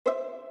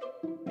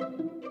Hi,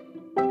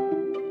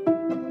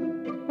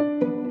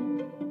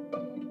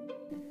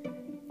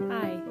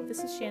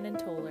 this is Shannon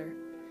Toller.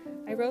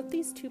 I wrote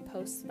these 2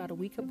 posts about a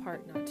week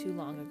apart not too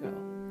long ago.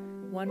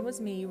 One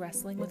was me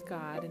wrestling with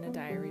God in a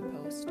diary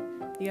post.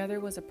 The other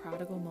was a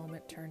prodigal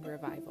moment turned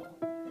revival.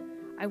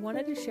 I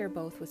wanted to share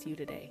both with you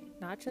today,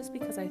 not just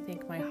because I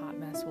think my hot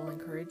mess will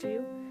encourage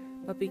you,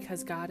 but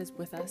because God is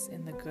with us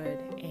in the good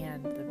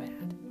and the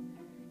bad.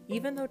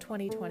 Even though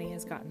 2020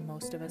 has gotten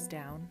most of us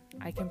down,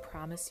 I can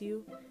promise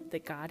you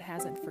that God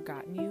hasn't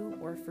forgotten you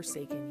or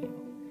forsaken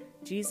you.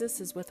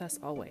 Jesus is with us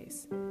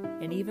always,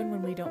 and even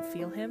when we don't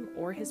feel Him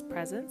or His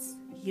presence,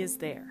 He is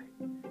there.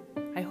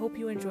 I hope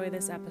you enjoy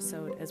this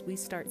episode as we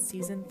start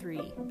Season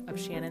 3 of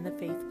Shannon the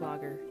Faith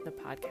Blogger, the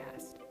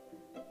podcast.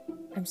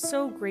 I'm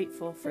so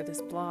grateful for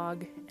this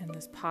blog and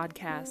this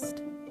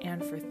podcast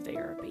and for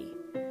therapy.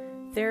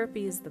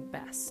 Therapy is the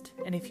best,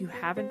 and if you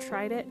haven't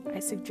tried it, I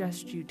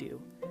suggest you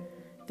do.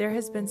 There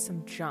has been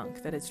some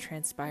junk that has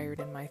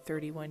transpired in my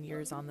 31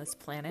 years on this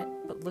planet,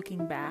 but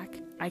looking back,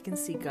 I can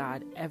see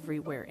God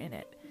everywhere in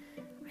it.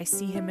 I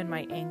see Him in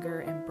my anger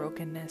and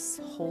brokenness,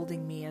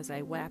 holding me as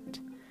I wept.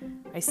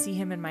 I see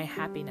Him in my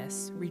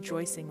happiness,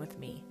 rejoicing with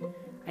me.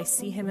 I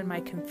see Him in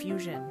my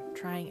confusion,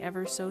 trying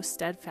ever so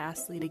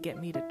steadfastly to get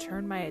me to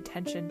turn my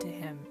attention to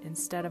Him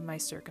instead of my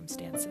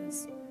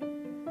circumstances.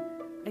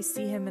 I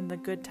see Him in the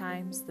good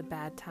times, the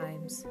bad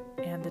times,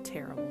 and the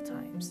terrible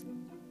times.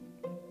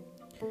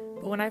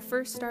 But when I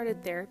first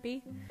started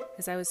therapy,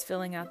 as I was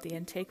filling out the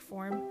intake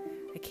form,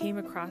 I came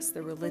across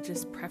the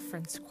religious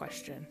preference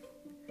question.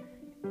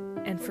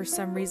 And for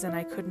some reason,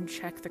 I couldn't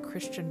check the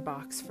Christian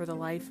box for the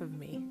life of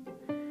me.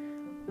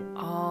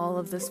 All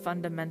of this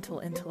fundamental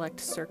intellect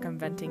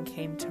circumventing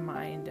came to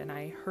mind, and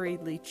I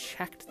hurriedly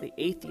checked the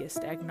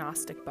atheist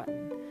agnostic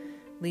button,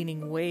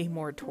 leaning way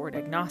more toward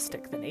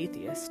agnostic than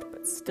atheist,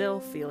 but still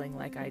feeling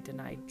like I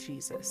denied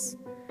Jesus.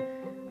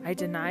 I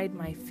denied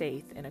my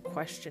faith in a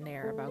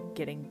questionnaire about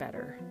getting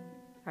better.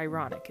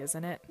 Ironic,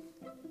 isn't it?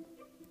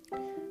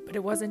 But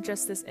it wasn't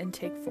just this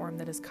intake form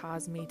that has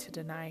caused me to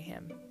deny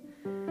Him.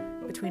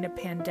 Between a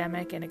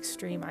pandemic and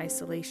extreme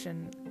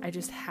isolation, I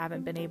just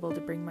haven't been able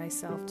to bring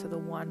myself to the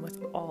one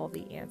with all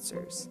the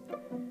answers.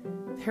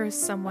 There is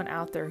someone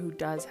out there who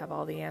does have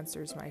all the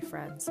answers, my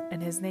friends,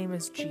 and His name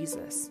is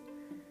Jesus.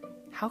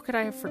 How could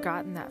I have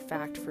forgotten that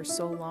fact for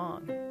so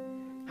long?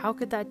 How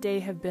could that day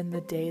have been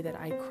the day that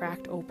I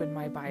cracked open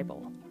my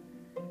Bible?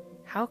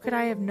 How could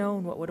I have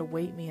known what would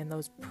await me in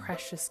those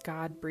precious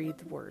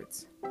God-breathed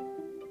words?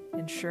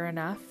 And sure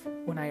enough,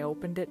 when I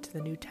opened it to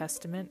the New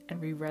Testament and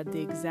reread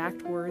the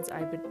exact words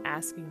I've been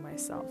asking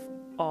myself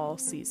all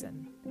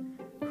season,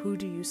 who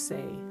do you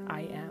say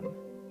I am?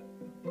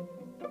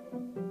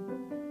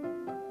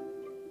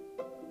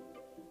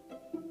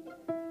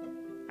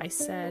 I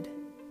said,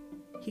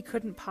 He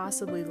couldn't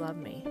possibly love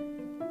me.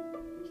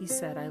 He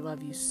said, I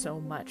love you so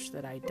much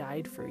that I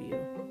died for you.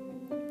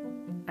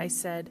 I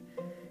said,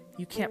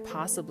 you can't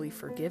possibly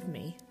forgive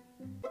me.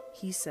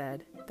 He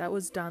said, that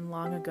was done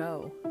long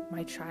ago.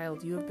 My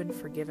child, you have been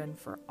forgiven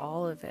for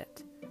all of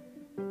it.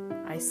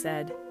 I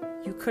said,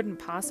 you couldn't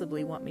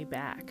possibly want me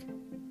back.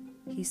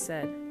 He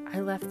said,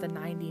 I left the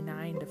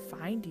 99 to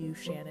find you,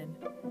 Shannon.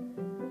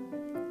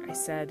 I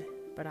said,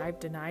 but I've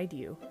denied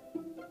you.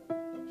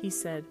 He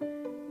said,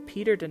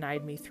 Peter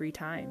denied me 3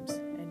 times,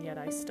 and yet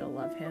I still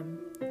love him.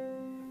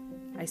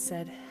 I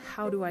said,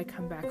 how do I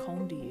come back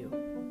home to you?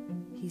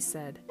 He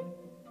said,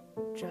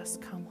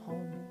 just come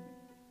home.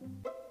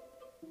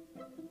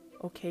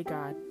 Okay,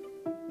 God,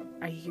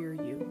 I hear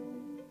you.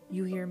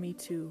 You hear me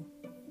too.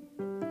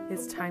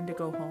 It's time to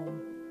go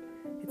home.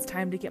 It's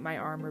time to get my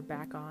armor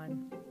back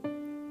on.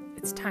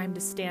 It's time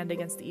to stand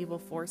against the evil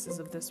forces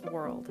of this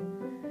world.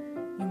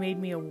 You made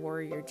me a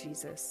warrior,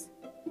 Jesus.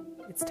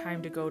 It's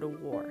time to go to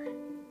war.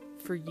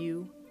 For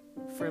you,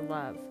 for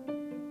love,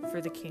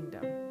 for the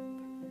kingdom.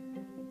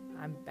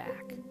 I'm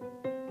back.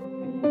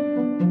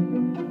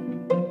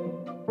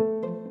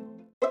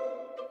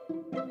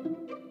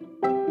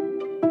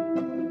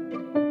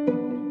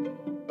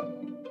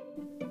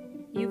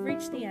 You've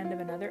reached the end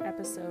of another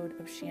episode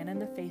of Shannon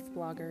the Faith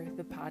Blogger,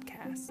 the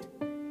podcast.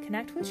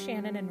 Connect with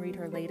Shannon and read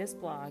her latest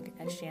blog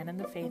at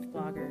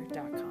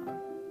shannonthefaithblogger.com.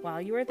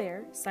 While you are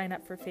there, sign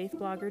up for Faith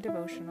Blogger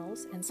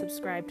devotionals and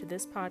subscribe to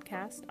this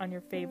podcast on your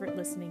favorite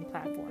listening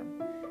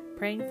platform.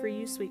 Praying for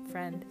you, sweet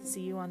friend.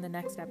 See you on the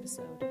next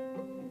episode.